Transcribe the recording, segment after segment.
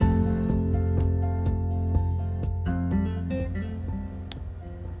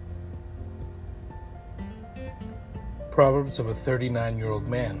Proverbs of a 39-year-old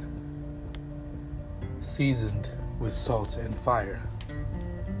man, seasoned with salt and fire.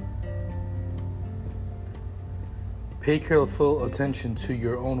 Pay careful attention to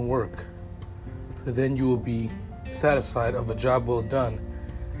your own work, for then you will be satisfied of a job well done,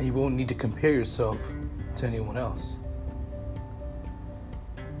 and you won't need to compare yourself to anyone else.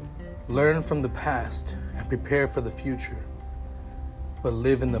 Learn from the past and prepare for the future, but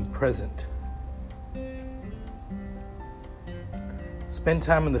live in the present. Spend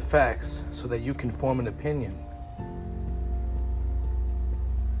time on the facts so that you can form an opinion.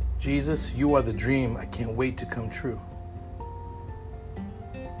 Jesus, you are the dream I can't wait to come true.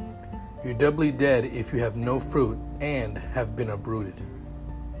 You're doubly dead if you have no fruit and have been uprooted.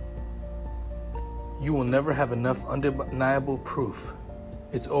 You will never have enough undeniable proof.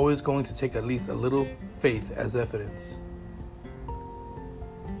 It's always going to take at least a little faith as evidence.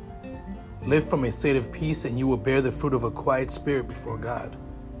 Live from a state of peace and you will bear the fruit of a quiet spirit before God.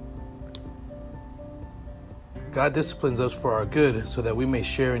 God disciplines us for our good so that we may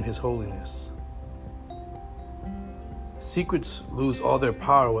share in His holiness. Secrets lose all their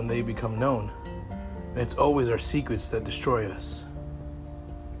power when they become known, and it's always our secrets that destroy us.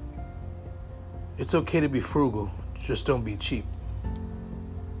 It's okay to be frugal, just don't be cheap.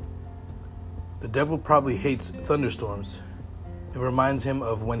 The devil probably hates thunderstorms. It reminds him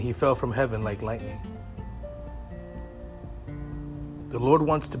of when he fell from heaven like lightning. The Lord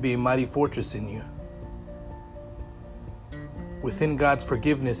wants to be a mighty fortress in you. Within God's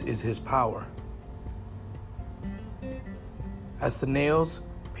forgiveness is His power. As the nails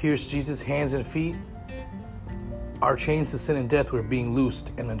pierced Jesus' hands and feet, our chains to sin and death were being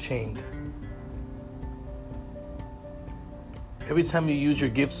loosed and unchained. Every time you use your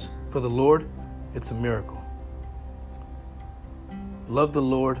gifts for the Lord, it's a miracle. Love the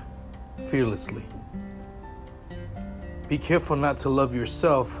Lord fearlessly. Be careful not to love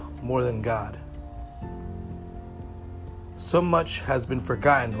yourself more than God. So much has been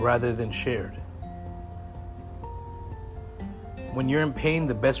forgotten rather than shared. When you're in pain,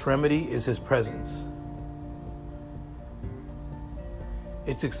 the best remedy is His presence.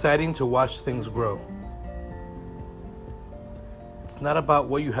 It's exciting to watch things grow. It's not about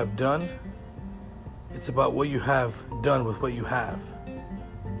what you have done, it's about what you have done with what you have.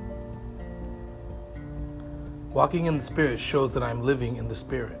 Walking in the Spirit shows that I'm living in the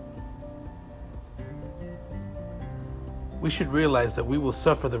Spirit. We should realize that we will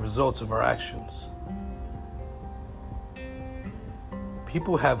suffer the results of our actions.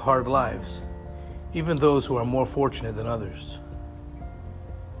 People have hard lives, even those who are more fortunate than others.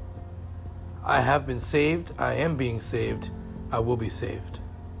 I have been saved, I am being saved, I will be saved.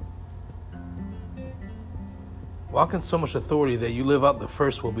 Walk in so much authority that you live out the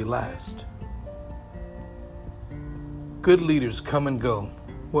first will be last. Good leaders come and go.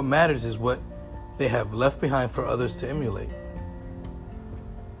 What matters is what they have left behind for others to emulate.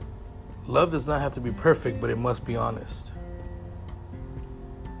 Love does not have to be perfect, but it must be honest.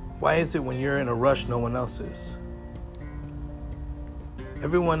 Why is it when you're in a rush, no one else is?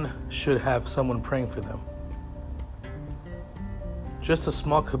 Everyone should have someone praying for them. Just a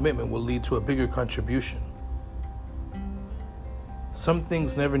small commitment will lead to a bigger contribution. Some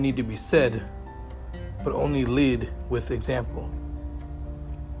things never need to be said, but only lead with example.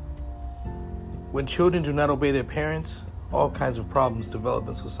 When children do not obey their parents, all kinds of problems develop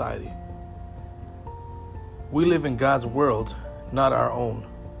in society. We live in God's world, not our own.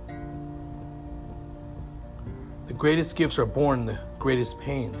 The greatest gifts are born in the greatest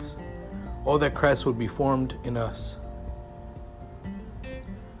pains. All that Christ would be formed in us.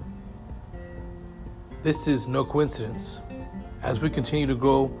 This is no coincidence. As we continue to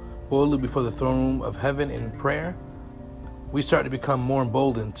go boldly before the throne room of heaven in prayer, we start to become more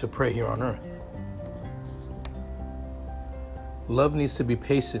emboldened to pray here on earth. Love needs to be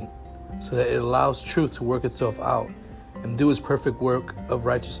patient so that it allows truth to work itself out and do His perfect work of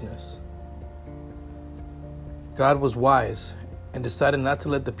righteousness. God was wise and decided not to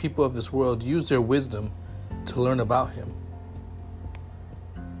let the people of this world use their wisdom to learn about Him.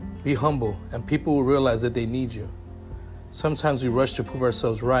 Be humble and people will realize that they need you. Sometimes we rush to prove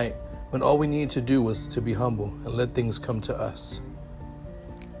ourselves right when all we needed to do was to be humble and let things come to us.